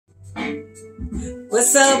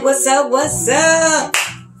What's up, what's up, what's up?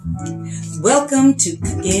 Welcome to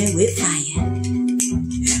Cookin Wit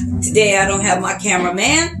F.I.A. Today I don't have my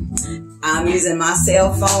cameraman. I'm using my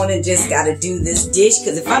cell phone and just got to do this dish,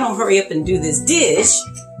 because if I don't hurry up and do this dish,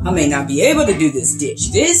 I may not be able to do this dish.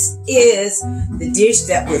 This is the dish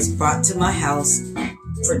that was brought to my house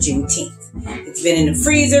for Junetneeth. It's been in the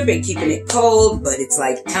freezer, been keeping it cold, but it's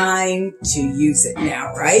like time to use it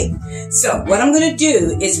now, right? So what I'm going to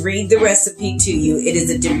do is read the recipe to you. It is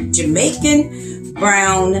a Jamaican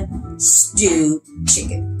Brown stew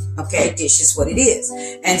chicken. Okay, dish is what it is.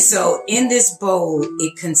 And so in this bowl,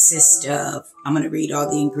 it consists of, I'm going to read all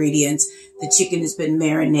the ingredients. The chicken has been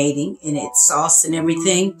marinating in its sauce and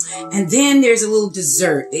everything. And then there's a little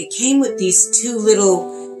dessert. They came with these two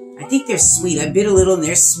little, I think they're sweet. I bit a little and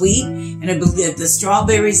they're sweet. And I believe the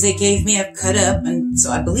strawberries they gave me I've cut up. And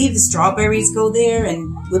so I believe the strawberries go there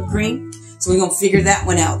and whipped cream. So we're going to figure that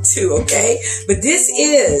one out too, okay? But this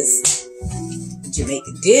is a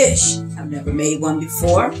Jamaican dish. I've never made one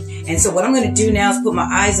before. And so what I'm going to do now is put my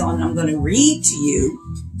eyes on and I'm going to read to you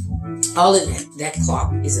all of that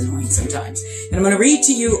clock is annoying sometimes. And I'm going to read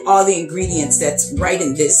to you all the ingredients that's right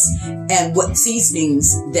in this and what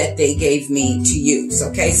seasonings that they gave me to use.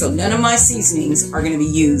 Okay, so none of my seasonings are going to be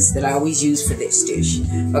used that I always use for this dish.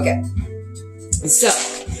 Okay, so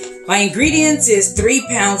my ingredients is 3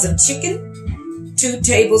 pounds of chicken, 2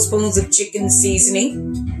 tablespoons of chicken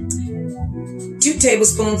seasoning, 2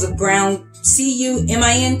 tablespoons of ground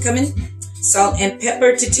cumin, cumin, salt and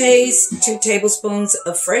pepper to taste, 2 tablespoons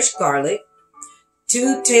of fresh garlic,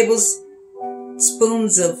 2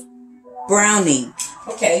 tablespoons of browning.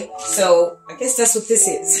 Okay, so I guess that's what this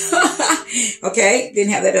is. Okay,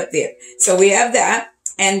 didn't have that up there. So we have that.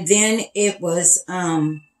 And then it was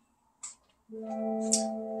 2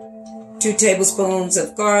 tablespoons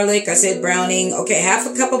of garlic. I said browning. Okay, half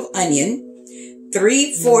a cup of onion.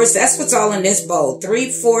 3/4, that's what's all in this bowl.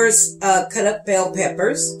 3/4 cut up bell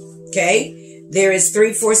peppers. Okay, there is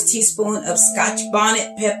 3/4 teaspoon of Scotch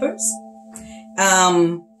bonnet peppers.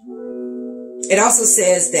 It also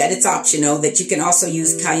says that it's optional that you can also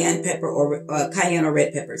use cayenne pepper or cayenne or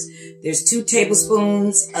red peppers. There's 2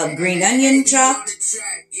 tablespoons of green onion chopped.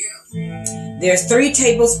 There's 3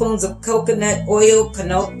 tablespoons of coconut oil,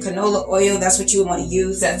 canola oil. That's what you want to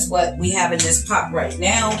use. That's what we have in this pot right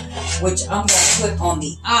now, which I'm going to put on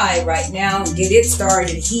the eye right now and get it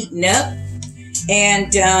started heating up.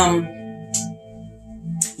 And,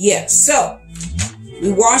 yeah, so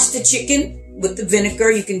we wash the chicken with the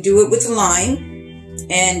vinegar. You can do it with lime.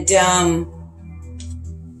 And,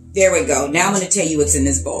 there we go. Now I'm going to tell you what's in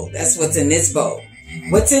this bowl. That's what's in this bowl.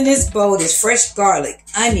 What's in this bowl is fresh garlic,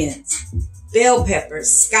 onions, bell peppers,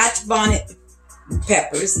 Scotch bonnet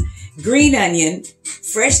peppers, green onion,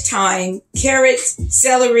 fresh thyme, carrots,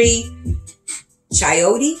 celery,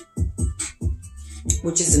 chayote,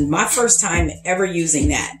 which is my first time ever using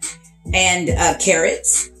that, and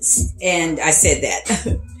carrots, and I said that.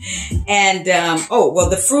 And, oh, well,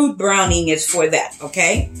 the fruit browning is for that,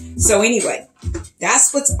 okay? So anyway,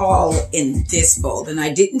 that's what's all in this bowl. And I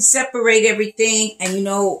didn't separate everything. And you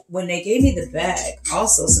know, when they gave me the bag,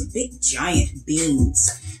 also some big giant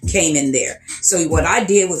beans came in there. So what I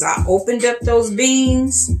did was I opened up those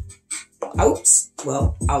beans. Oops.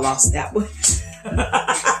 Well, I lost that one.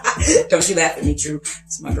 Don't you laugh at me, True.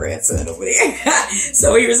 It's my grandson over there.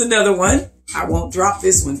 So here's another one. I won't drop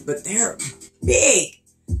this one, but they're big.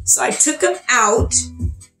 So I took them out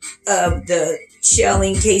of the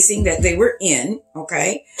shelling casing that they were in.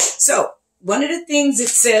 Okay. So one of the things it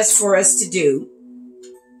says for us to do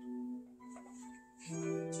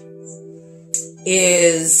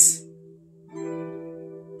is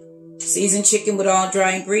season chicken with all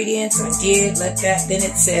dry ingredients. I did let that. Then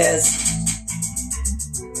it says,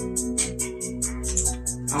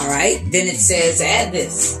 all right. Then it says add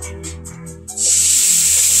this.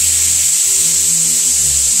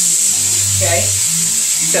 Okay.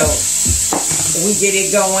 So we get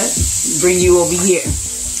it going, bring you over here.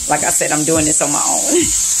 Like I said, I'm doing this on my own.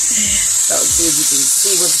 So see if you can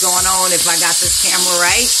see what's going on. If I got this camera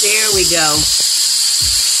right, there we go.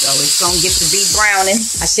 So it's going to get to be browning.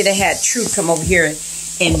 I should have had True come over here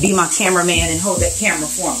and be my cameraman and hold that camera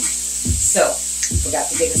for me. So forgot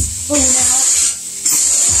to get a spoon out.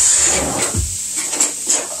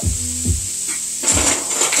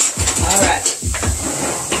 All right.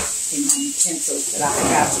 And my utensils that I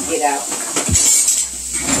forgot to get out.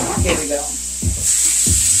 Here we go.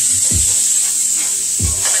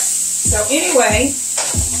 So anyway,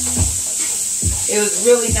 it was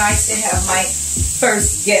really nice to have my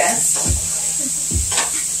first guest.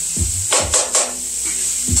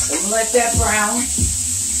 So I'm gonna let that brown.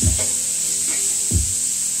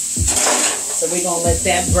 So we're going to let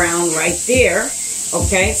that brown right there.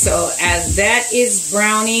 Okay, so as that is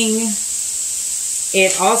browning,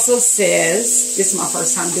 it also says, this is my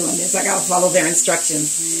first time doing this, I got to follow their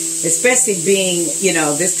instructions, especially being, you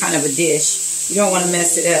know, this kind of a dish. You don't want to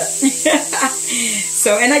mess it up.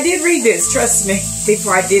 So, and I did read this, trust me,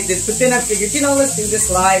 before I did this, but then I figured, you know, let's do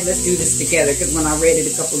this live, let's do this together, because when I read it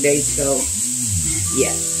a couple days ago,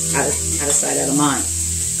 yeah, out of sight, out of mind.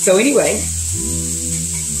 So anyway,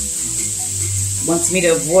 wants me to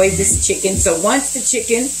avoid this chicken. So once the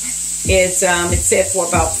chicken is, it's set for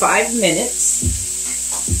about 5 minutes.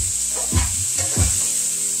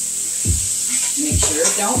 Make sure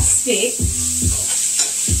it don't stick.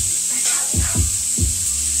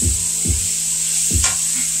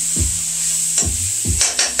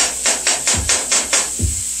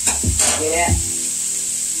 Yeah,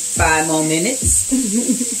 5 more minutes.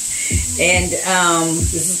 And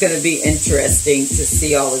this is going to be interesting to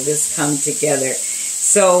see all of this come together.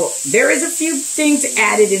 So there is a few things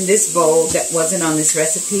added in this bowl that wasn't on this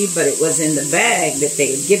recipe, but it was in the bag that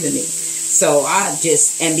they had given me. So I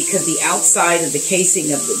just, and because the outside of the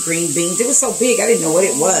casing of the green beans, it was so big, I didn't know what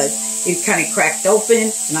it was. It kind of cracked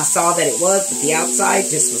open, and I saw that it was, but the outside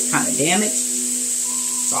just was kind of damaged.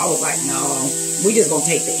 So I was like, no, we just going to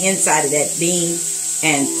take the inside of that bean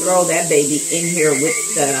and throw that baby in here with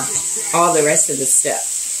all the rest of the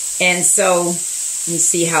stuff. And so, you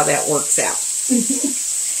see how that works out.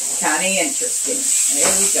 Kind of interesting. There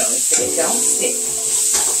we go. It said it don't stick.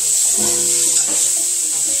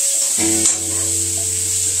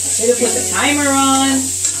 I should have put the timer on.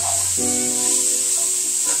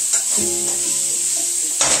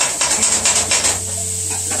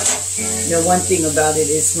 The one thing about it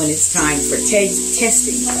is when it's time for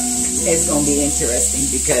testing, it's going to be interesting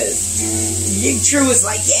because True is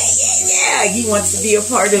like, yeah. He wants to be a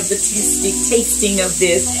part of the tasting of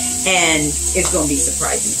this, and it's going to be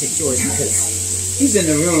surprising to Jordan because he's in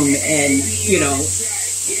the room and, you know,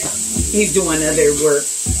 he's doing other work,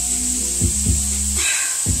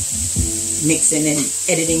 mixing and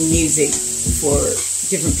editing music for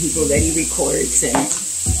different people that he records and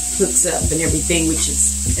hooks up and everything, which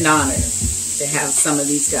is an honor to have some of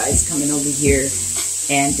these guys coming over here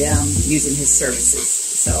and using his services.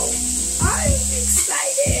 So I'm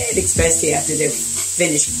excited, especially after their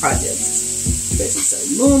finished projects. Especially so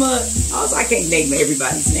Muma, I can't name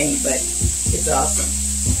everybody's name, but it's awesome.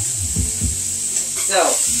 So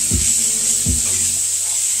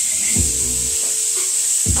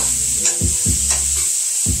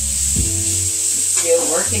still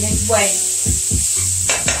working its way.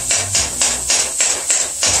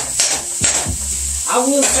 I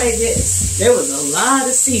will say this, there was a lot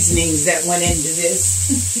of seasonings that went into this.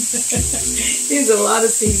 There's a lot of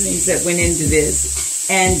seasonings that went into this.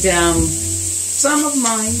 And some of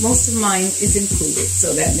mine, most of mine is included.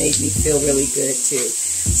 So that made me feel really good too.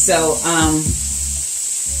 So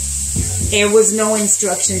there was no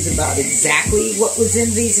instructions about exactly what was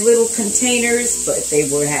in these little containers, but they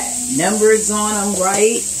had numbers on them,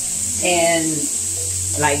 right? And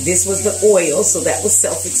like this was the oil, so that was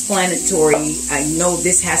self-explanatory. I know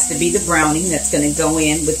this has to be the browning that's going to go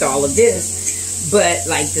in with all of this. But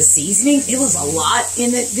like the seasoning, it was a lot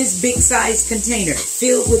in this big size container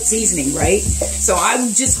filled with seasoning, right? So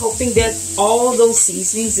I'm just hoping that all those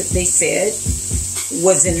seasonings that they said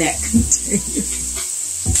was in that container.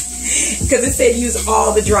 Because it said use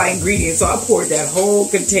all the dry ingredients. So I poured that whole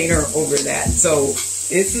container over that. So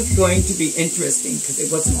this is going to be interesting because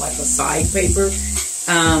it wasn't like a side paper.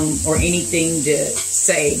 Or anything to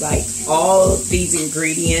say like all these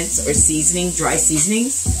ingredients or seasoning, dry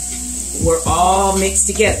seasonings were all mixed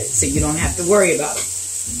together, so you don't have to worry about it.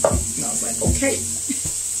 And I was like, okay.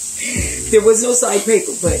 There was no side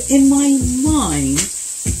paper, but in my mind,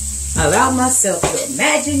 I allowed myself to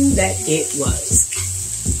imagine that it was.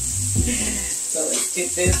 So let's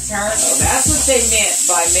get this turned. Oh, that's what they meant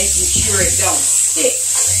by making sure it don't stick.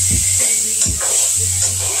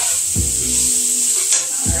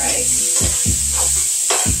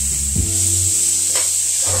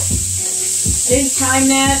 Didn't time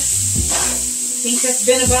that. I think that's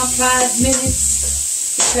been about 5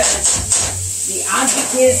 minutes because the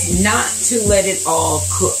object is not to let it all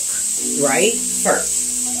cook, right?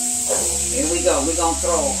 First. Here we go. We're going to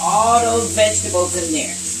throw all those vegetables in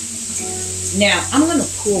there. Now, I'm going to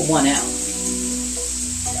pull one out.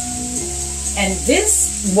 And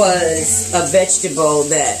this was a vegetable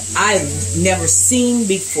that I've never seen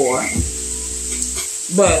before.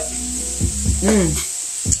 But,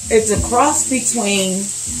 it's a cross between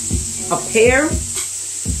a pear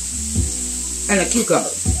and a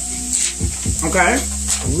cucumber. Okay?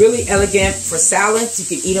 Really elegant for salads. You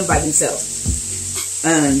can eat them by themselves.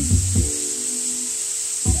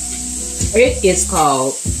 It is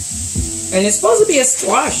called, and it's supposed to be a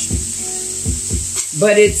squash,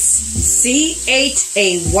 but it's C-H-A-Y-O-T-E.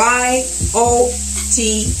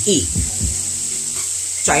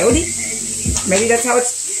 Chayote? Maybe that's how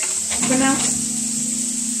it's pronounced.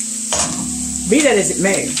 Be that as it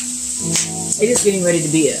may, it is getting ready to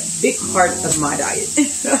be a big part of my diet.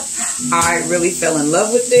 I really fell in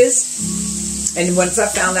love with this. And once I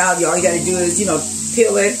found out, all you got to do is,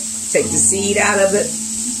 peel it, take the seed out of it.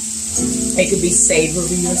 It could be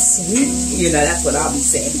savory or sweet. That's what I'll be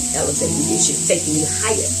saying. Elevating dishes, taking you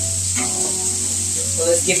higher. So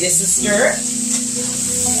let's give this a stir.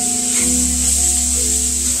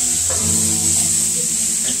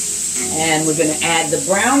 And we're going to add the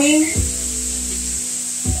browning.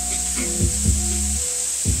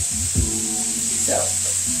 So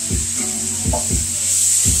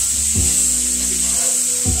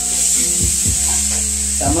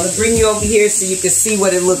I'm going to bring you over here so you can see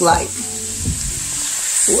what it looked like.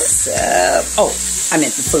 What's up? Oh, I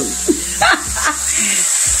meant the food.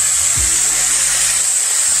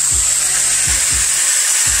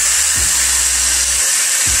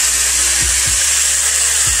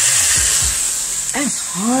 That's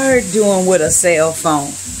hard doing with a cell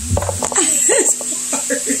phone.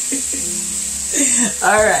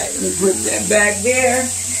 All right, let me put that back there.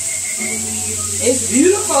 It's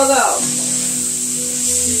beautiful though.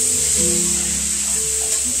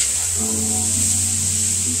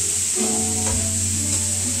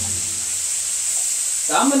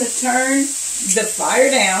 So I'm going to turn the fire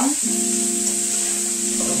down.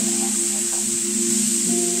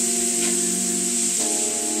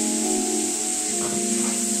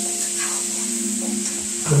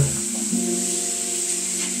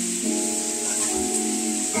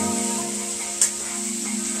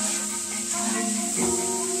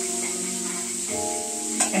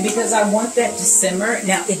 And because I want that to simmer,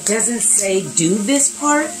 now it doesn't say do this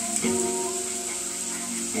part.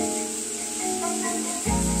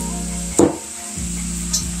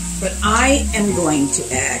 But I am going to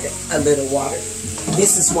add a little water.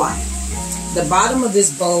 This is why. The bottom of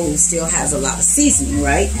this bowl still has a lot of seasoning,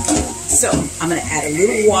 right? So I'm going to add a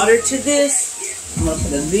little water to this. I'm going to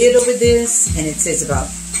put a lid over this, and it says about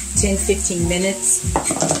 10-15 minutes.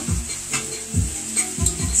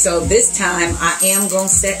 So this time I am going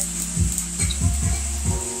to set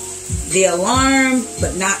the alarm,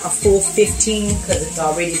 but not a full 15 because it's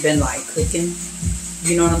already been like cooking.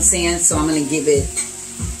 You know what I'm saying? So I'm going to give it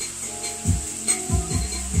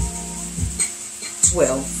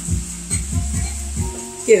 12.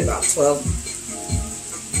 Give it about 12.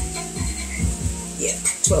 Yeah,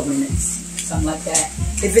 12 minutes. Something like that.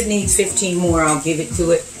 If it needs 15 more, I'll give it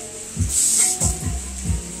to it.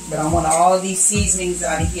 But I want all of these seasonings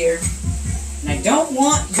out of here. And I don't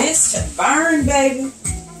want this to burn, baby.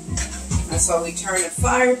 That's why we turn the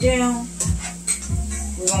fire down.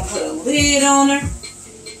 We're going to put a lid on her.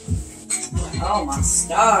 Oh, my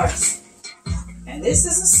stars. And this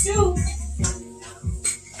is a stew.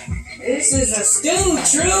 This is a stew,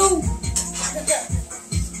 true. I bet.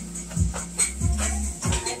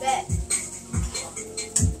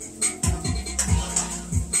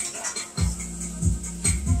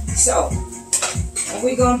 So, what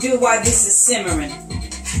we gonna do while this is simmering?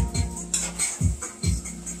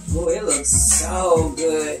 Oh, it looks so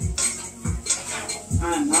good.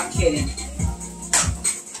 I'm not kidding.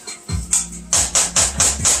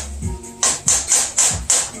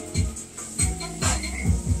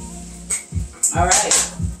 All right,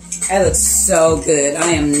 that looks so good.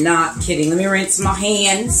 I am not kidding. Let me rinse my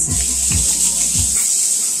hands.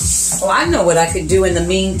 Oh, I know what I could do in the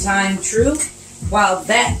meantime, True. While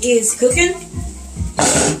that is cooking,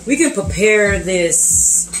 we can prepare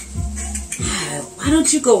this. Why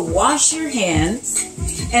don't you go wash your hands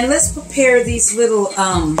and let's prepare these little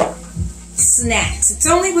snacks. It's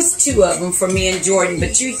only was 2 of them for me and Jordan,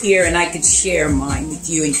 but you're here and I could share mine with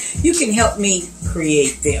you and you can help me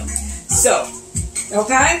create them. So,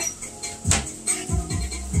 okay?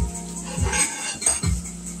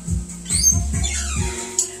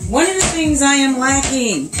 One of the things I am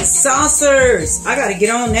lacking is saucers. I got to get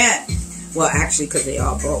on that. Well, actually, because they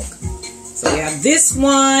all broke. So we have this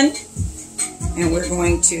one, and we're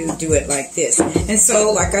going to do it like this. And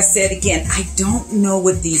so, like I said again, I don't know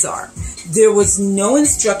what these are. There was no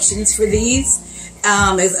instructions for these,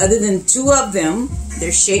 other than 2 of them.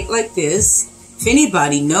 They're shaped like this. If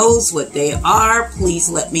anybody knows what they are, please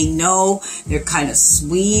let me know. They're kind of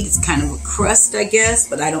sweet. It's kind of a crust, I guess,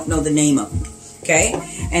 but I don't know the name of them. Okay,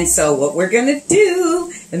 and so what we're gonna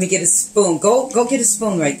do, let me get a spoon. Go get a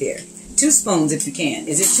spoon right there. 2 spoons if you can.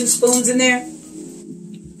 Is it 2 spoons in there?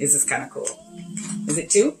 This is kind of cool. Is it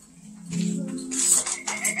 2?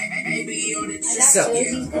 So,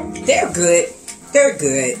 they're good. They're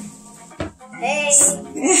good. Hey.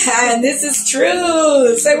 And this is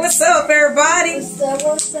true. Say what's up, everybody.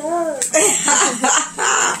 What's up?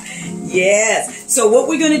 Yes. So what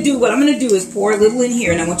we're going to do, what I'm going to do is pour a little in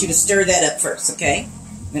here, and I want you to stir that up first, okay?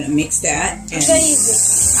 I'm going to mix that. And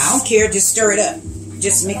I don't care. Just stir it up.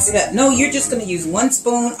 Just mix it up. No, you're just going to use 1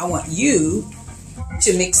 spoon. I want you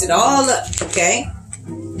to mix it all up, okay?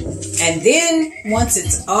 And then once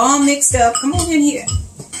it's all mixed up, come on in here.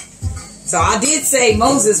 So I did say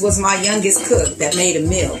Moses was my youngest cook that made a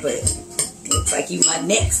meal, but it looks like you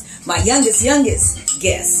my youngest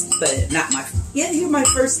guest, but not my, you're my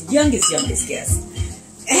first youngest guest.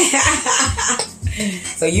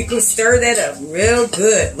 So you can stir that up real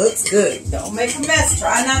good. Looks good. Don't make a mess.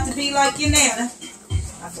 Try not to be like your Nana.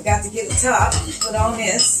 I forgot to get the top. Put on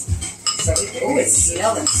this. So, oh, it's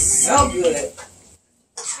smelling so good.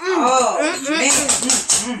 Oh, man.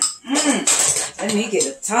 Let me get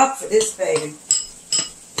a top for this baby.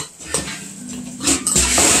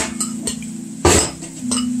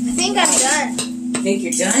 I think I'm done. Think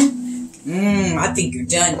you're done? I think you're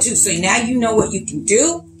done too. So now you know what you can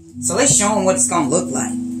do. So let's show them what it's going to look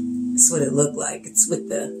like. That's what it looked like. It's with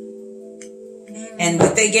the... And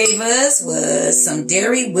what they gave us was some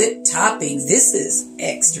dairy whipped toppings. This is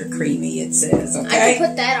extra creamy, it says, okay? I can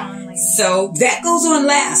put that on later. So that goes on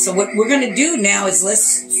last. So what we're going to do now is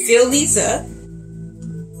let's fill these up.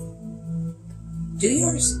 Do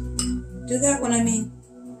yours. Do that one, I mean.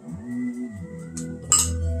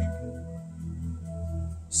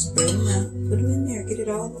 Spread them out. Put them in there. Get it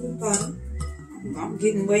all over the bottom. I'm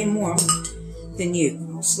getting way more than you.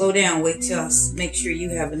 I'll slow down. Wait till I make sure you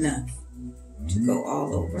have enough to go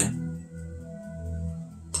all over.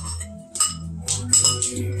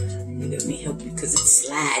 Let me help you because it's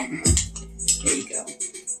sliding. There you go.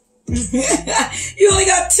 You only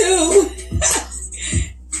got 2.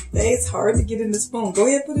 It's hard to get in the spoon. Go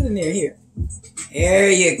ahead, put it in there. Here. There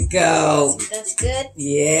you go. That's good?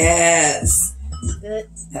 Yes. Good.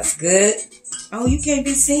 That's good. Oh, you can't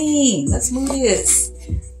be seen. Let's move this.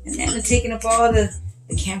 And then they're taking up all the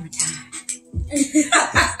camera time.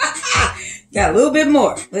 Got a little bit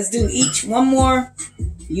more. Let's do each one more.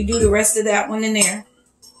 You do the rest of that one in there.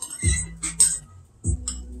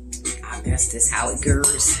 I guess that's how it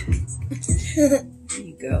goes. There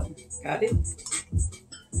you go. Got it?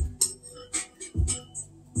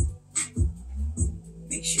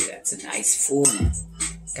 Make sure that's a nice full one.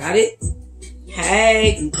 Got it?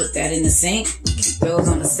 Hey, and put that in the sink. Keep those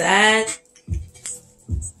on the side.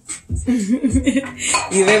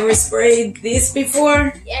 You've ever sprayed this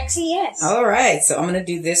before? Actually, yes. All right, so I'm going to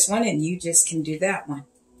do this one, and you just can do that one.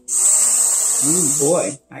 Oh,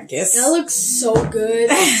 boy, I guess. That looks so good.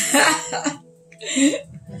 I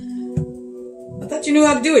thought you knew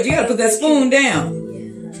how to do it. You got to put that spoon down.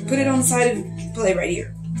 Yeah. Put it on the side of the plate right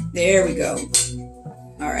here. There we go.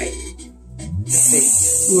 All right. Let's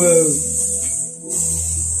see. Whoa.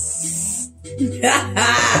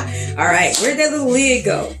 All right, where'd that little lid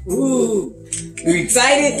go? Ooh, you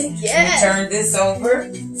excited? Yeah. Turn this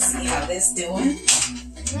over. See how this doing?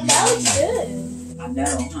 That looks good. I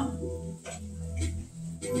know, huh?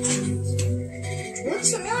 It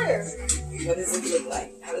looks familiar. What does it look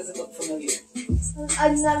like? How does it look familiar?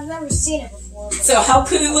 I've never seen it before. So how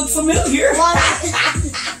could it look familiar? Well,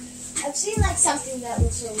 I've seen like something that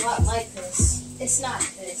looks a lot like this. It's not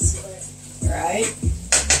this, but right.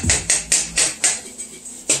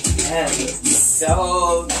 That looks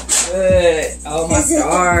so good. Oh my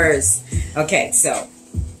stars. Okay, so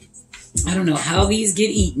I don't know how these get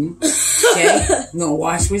eaten. Okay, I'm gonna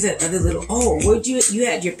wash. Where's that other little? Oh, where'd you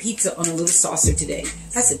had your pizza on a little saucer today?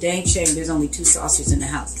 That's a dang shame. There's only 2 saucers in the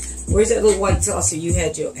house. Where's that little white saucer you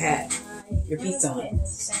had your pizza on?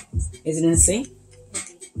 Is it in the sink?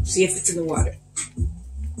 See if it's in the water.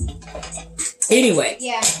 Anyway,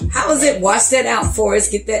 yeah. How is it? Wash that out for us.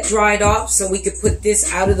 Get that dried off so we could put this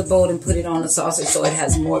out of the bowl and put it on the saucer so it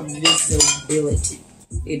has more visibility.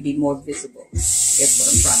 It'd be more visible. That's what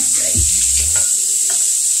I'm trying to say.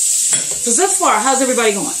 So thus far, how's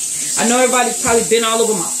everybody going? I know everybody's probably been all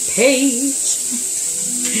over my page.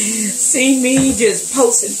 Seen me just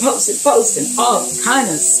posting all kind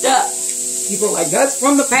of stuff. People are like, that's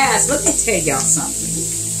from the past. Let me tell y'all something.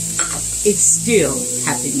 It's still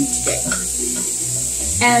happening today.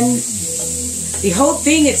 And the whole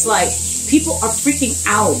thing, it's like, people are freaking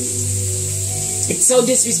out. It's so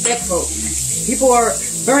disrespectful. People are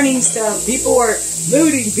burning stuff. People are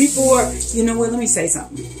looting. People are, you know what, let me say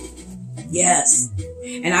something. Yes.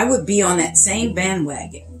 And I would be on that same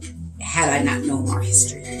bandwagon had I not known our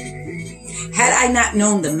history. Had I not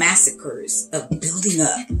known the massacres of building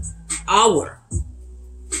up our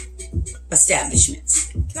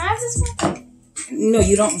establishments. Can I have this one? No,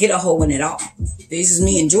 you don't get a whole one at all. This is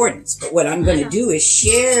me and Jordan's. But what I'm going to do is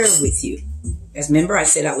share with you. As remember, I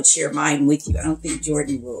said I would share mine with you. I don't think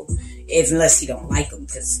Jordan will, unless he don't like them,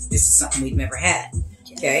 because this is something we've never had.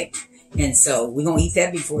 Okay? And so we're going to eat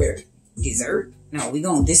that before dessert. No,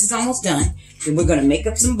 this is almost done. Then we're going to make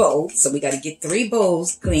up some bowls. So we got to get 3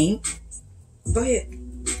 bowls clean. Go ahead.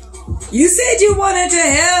 You said you wanted to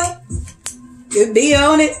help. You'd be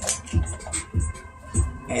on it.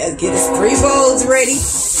 Let's get us 3 bowls ready.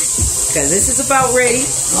 Because this is about ready.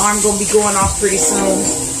 Alarm going to be going off pretty soon.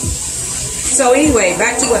 So anyway,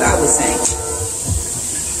 back to what I was saying.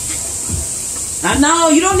 No,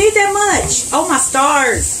 you don't need that much. Oh, my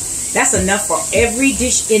stars. That's enough for every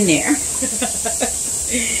dish in there.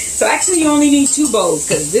 So actually you only need 2 bowls,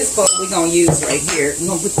 because this bowl we're going to use right here. We're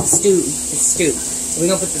going to put the stew. It's stew. So we're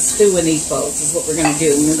going to put the stew in these bowls. This is what we're going to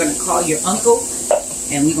do. And we're going to call your uncle,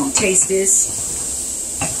 and we're going to taste this.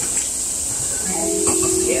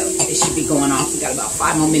 Yeah, it should be going off. We got about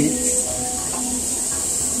 5 more minutes.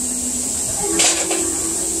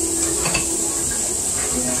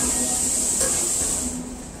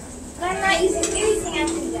 But I'm not using anything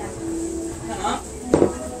after that.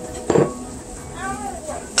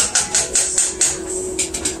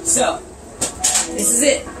 So, this is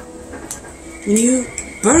it. When you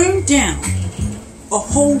burn down a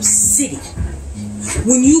whole city,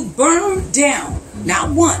 when you burn down,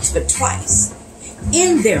 not once, but twice,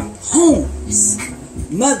 in their homes,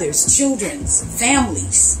 mothers, children's,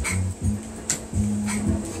 families.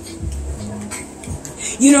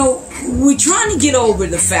 You know, we're trying to get over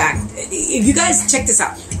the fact, if you guys check this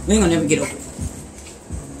out, we ain't gonna never get over it.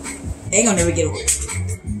 Ain't gonna never get over it.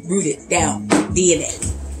 Rooted down, DNA,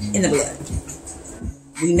 in the blood.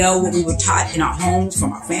 We know what we were taught in our homes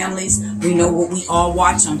from our families. We know what we all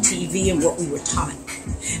watch on TV and what we were taught.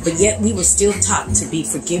 But yet we were still taught to be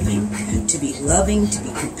forgiving, to be loving, to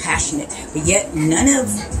be compassionate. But yet none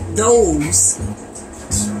of those,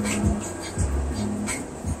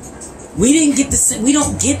 we don't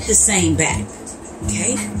get the same back.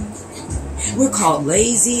 Okay? We're called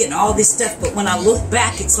lazy and all this stuff, but when I look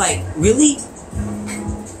back, it's like, really?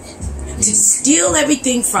 To steal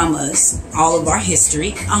everything from us, all of our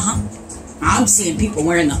history, I'm seeing people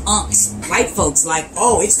wearing the umps. White folks like,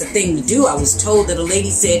 oh, it's the thing to do. I was told that a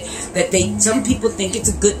lady said that some people think it's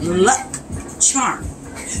a good luck charm.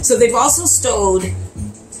 So they've also stole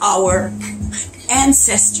our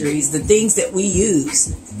ancestries, the things that we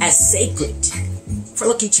use as sacred for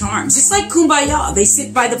lucky charms. It's like Kumbaya. They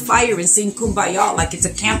sit by the fire and sing Kumbaya like it's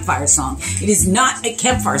a campfire song. It is not a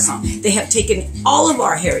campfire song. They have taken all of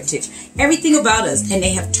our heritage, everything about us, and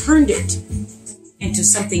they have turned it into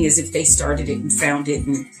something as if they started it and found it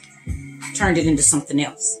and turned it into something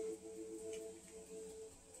else.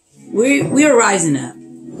 We are rising up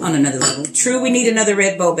on another level. True, we need another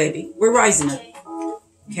Red Bull, baby. We're rising up.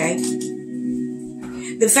 Okay?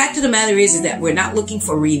 The fact of the matter is that we're not looking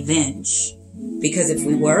for revenge. Because if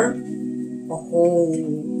we were, a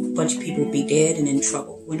whole bunch of people would be dead and in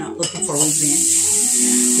trouble. We're not looking for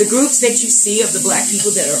revenge. The groups that you see of the black people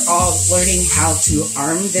that are all learning how to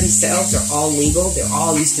arm themselves are all legal. They're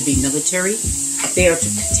all used to be military. They are to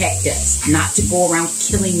protect us, not to go around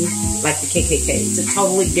killing like the KKK. It's a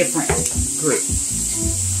totally different group.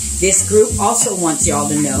 This group also wants y'all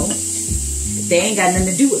to know that they ain't got nothing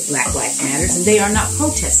to do with Black Lives Matters, and they are not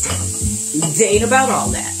protesting. They ain't about all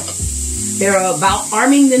that. They're about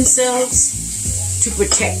arming themselves to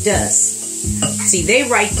protect us. See, they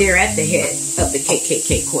right there at the head of the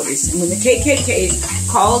KKK quarters. And when the KKK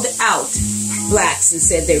called out blacks and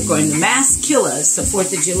said they were going to mass kill us the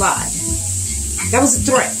 4th of July, that was a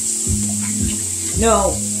threat.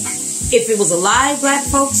 No, if it was alive, black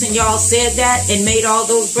folks, and y'all said that and made all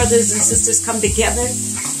those brothers and sisters come together,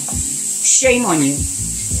 shame on you.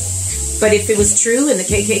 But if it was true and the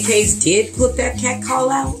KKKs did put that cat call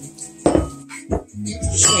out,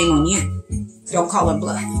 shame on you. Don't call her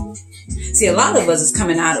bluff. See, a lot of us is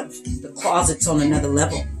coming out of the closets on another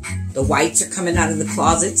level. The whites are coming out of the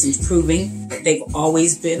closets and proving that they've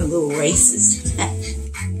always been a little racist.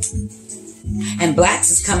 And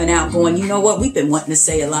blacks is coming out going, you know what? We've been wanting to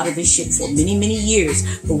say a lot of this shit for many, many years,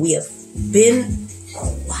 but we have been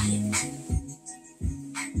quiet.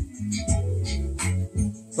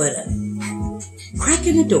 But a crack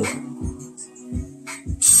in the door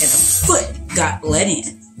and a foot got let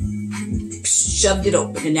in, shoved it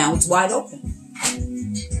open, and now it's wide open.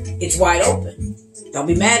 It's wide open. Don't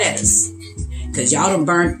be mad at us, because y'all done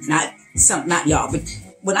burned, not y'all, but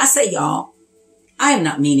when I say y'all, I am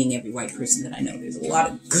not meaning every white person that I know. There's a lot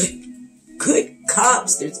of good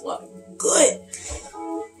cops. There's a lot of good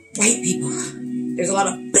white people. There's a lot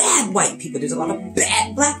of bad white people. There's a lot of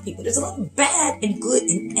bad black people. There's a lot of bad and good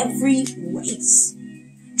in every race.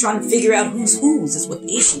 Trying to figure out who's is what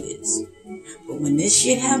the issue is. But when this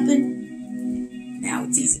shit happened, now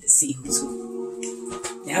it's easy to see who's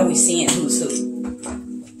who. Now we're seeing who's who.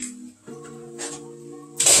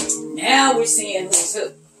 Now we're seeing who's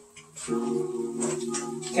who.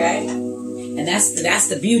 Okay? And that's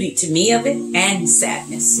the beauty to me of it, and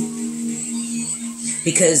sadness.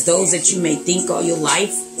 Because those that you may think all your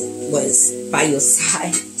life was by your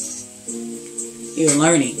side, you're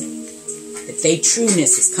learning that their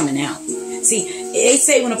trueness is coming out. See, they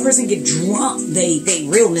say when a person get drunk, they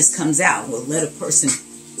realness comes out. Well, let a person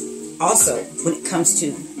also, when it comes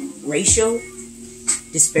to racial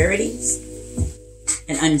disparities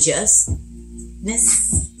and unjustness,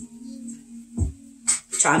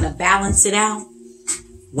 trying to balance it out,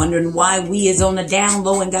 wondering why we is on the down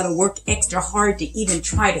low and got to work extra hard to even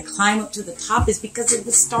try to climb up to the top, is because it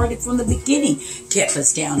was started from the beginning, kept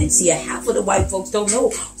us down. And see, half of the white folks don't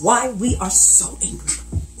know why we are so angry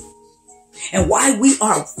and why we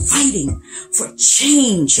are fighting for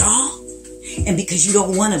change, y'all. And because you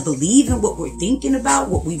don't want to believe in what we're thinking about,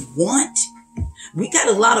 what we want, we got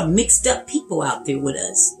a lot of mixed up people out there with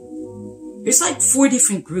us. There's like 4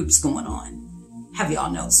 different groups going on. Have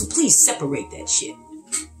y'all know? So please separate that shit.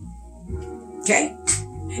 Okay?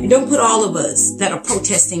 And don't put all of us that are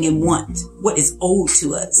protesting and want what is owed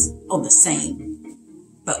to us on the same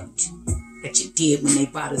boat that you did when they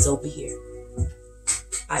brought us over here.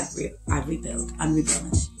 I rebelled. I'm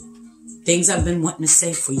rebelling. Things I've been wanting to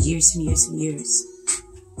say for years and years and years.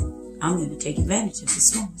 I'm going to take advantage of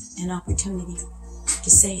this moment and opportunity to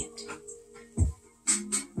say it.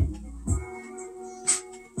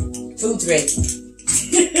 Food's ready.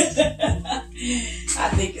 I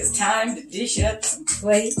think it's time to dish up some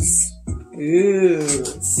plates. Ooh,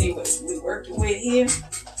 let's see what we're working with here.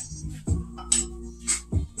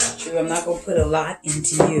 True, I'm not going to put a lot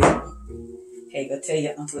into you. Hey, go tell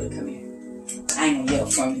your uncle to come here. I ain't gonna yell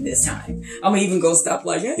for me this time. I'm even gonna stop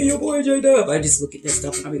like, hey, your boy J-Dub. I just look at this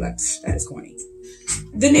stuff and I'll be like, that is corny.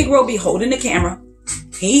 The Negro be holding the camera.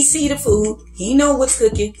 He see the food. He know what's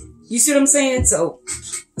cooking. You see what I'm saying? So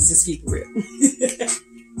let's just keep it real.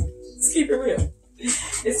 Let's keep it real.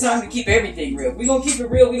 It's time to keep everything real. We're gonna keep it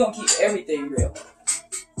real. We're gonna keep everything real.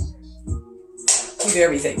 Keep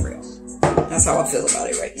everything real. That's how I feel about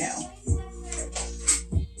it right now.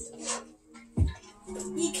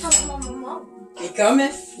 He coming, Mama. He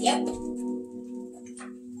coming? Yep.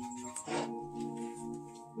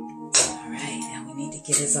 Alright, now we need to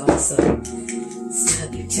get us all some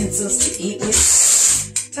utensils to eat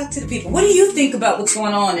with. Talk to the people. What do you think about what's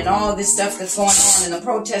going on and all this stuff that's going on and the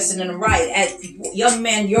protesting and the riot at young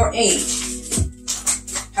men your age?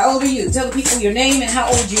 How old are you? Tell the people your name and how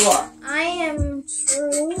old you are. I am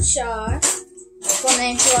True Shaw. Full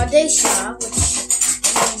name True Shaw, which means...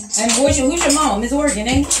 And who's your mom? Miss Oregon,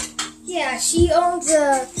 ain't she? Yeah, she owns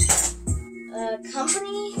a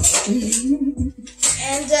company.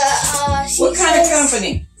 And she what kind of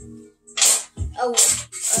company? Oh,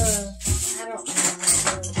 I don't know.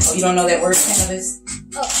 Oh, you don't know that word, cannabis?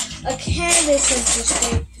 Oh, a cannabis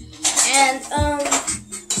industry. And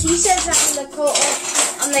she says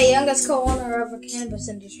I'm the youngest co-owner of a cannabis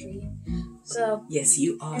industry. So yes,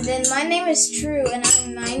 you are. And then my name is True, and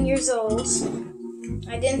I'm 9 years old.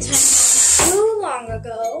 I didn't turn too long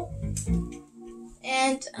ago.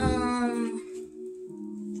 And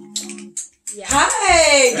yeah.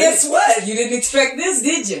 Hi, guess what? You didn't expect this,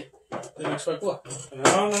 did you? Didn't expect what?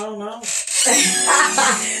 No.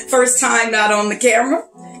 First time not on the camera.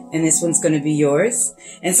 And this one's going to be yours.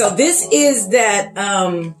 And so this is that,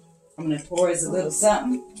 I'm going to pour us a little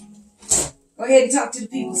something. Go ahead and talk to the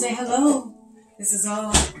people. Say hello. This is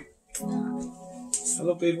all.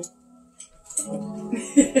 Hello, people.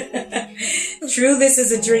 True, this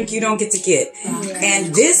is a drink you don't get to get.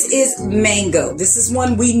 And this is mango. This is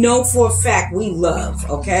one we know for a fact we love,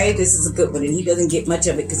 okay? This is a good one, and he doesn't get much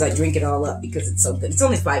of it because I drink it all up because it's so good. It's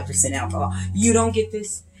only 5% alcohol. You don't get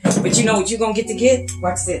this, but you know what you're going to get to get?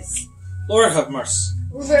 Watch this. Lord have mercy.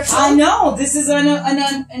 I know. This is an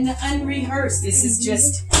unrehearsed. This is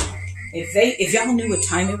just... If y'all knew what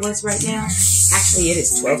time it was right now, actually it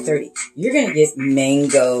is 12:30. You're gonna get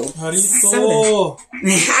mango soda.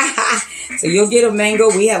 So you'll get a mango.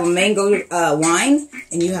 We have a mango wine,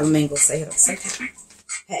 and you have a mango soda.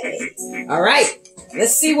 Hey, all right.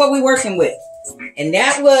 Let's see what we're working with. And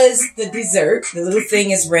that was the dessert. The little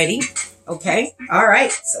thing is ready. Okay. All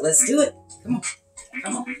right. So let's do it. Come on.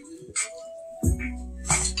 Come on.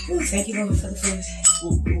 Ooh, thank you, Lord, for the food.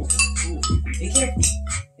 Be careful.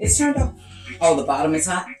 It's turned off. Oh, the bottom is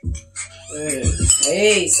hot?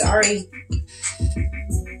 Hey, sorry.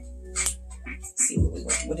 Let's see what we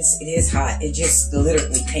want. It is hot. It just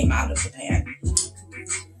literally came out of the pan.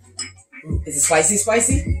 Is it spicy?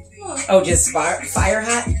 Oh, just fire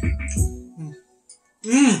hot?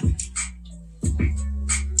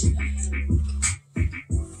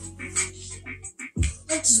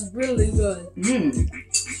 That's really good.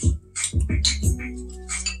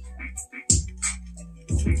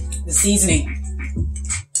 The seasoning.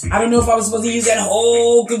 I don't know if I was supposed to use that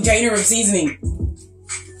whole container of seasoning.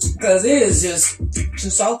 Because it is just too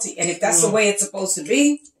salty. And if that's the way it's supposed to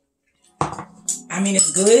be, I mean,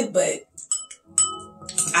 it's good, but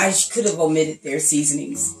I could have omitted their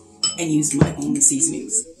seasonings and used my own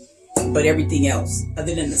seasonings. But everything else,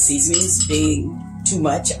 other than the seasonings being too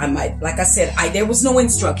much, I might, like I said, there was no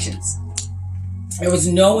instructions. There was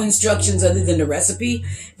no instructions other than the recipe,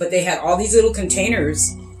 but they had all these little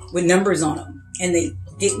containers with numbers on them, and they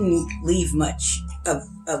didn't leave much of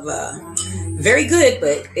very good,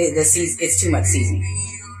 but it's too much seasoning.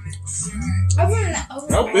 How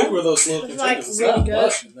big were those little containers? It's not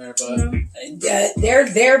much in there,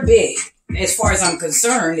 but they're big. As far as I'm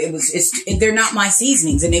concerned, they're not my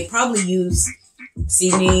seasonings, and they probably use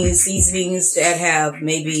seasonings that have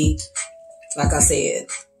maybe, like I said,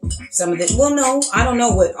 some of the, well, no, I don't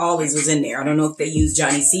know what all was in there. I don't know if they use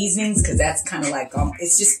Johnny seasonings, because that's kind of like,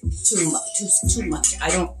 it's just too much.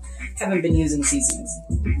 Haven't been using seasonings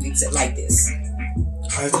except like this.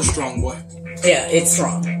 It's a strong boy. Yeah, it's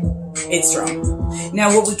strong. It's strong.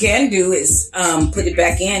 Now, what we can do is put it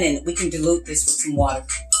back in, and we can dilute this with some water.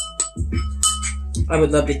 I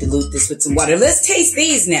would love to dilute this with some water. Let's taste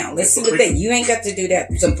these now. Let's see what they. You ain't got to do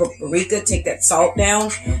that. Some paprika. Take that salt down.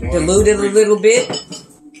 Dilute it a little bit.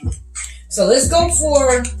 So let's go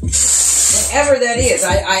for whatever that is.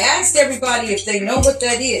 I asked everybody if they know what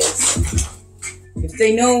that is. If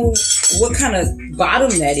they know what kind of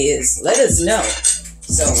bottom that is, let us know.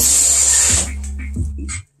 So,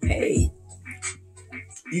 hey,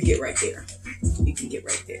 you get right there. You can get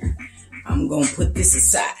right there. I'm going to put this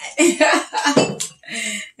aside.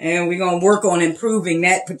 And we're going to work on improving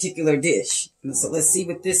that particular dish. So let's see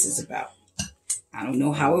what this is about. I don't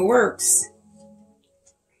know how it works.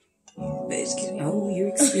 Oh, you're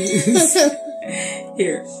excused.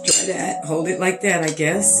 Here, try that. Hold it like that, I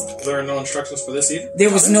guess. There are no instructions for this either?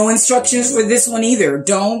 There was no instructions for this one either.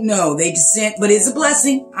 Don't know. They just sent, but it's a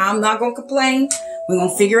blessing. I'm not going to complain. We're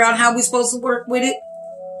going to figure out how we're supposed to work with it.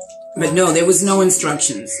 But no, there was no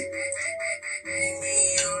instructions.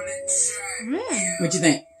 What you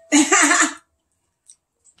think?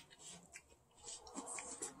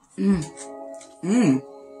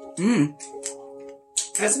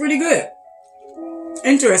 That's pretty good.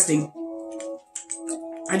 Interesting.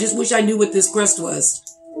 I just wish I knew what this crust was.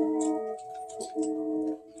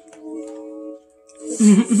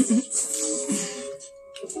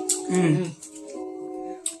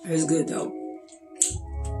 It's good though.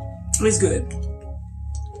 It's good.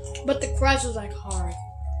 But the crust was like hard.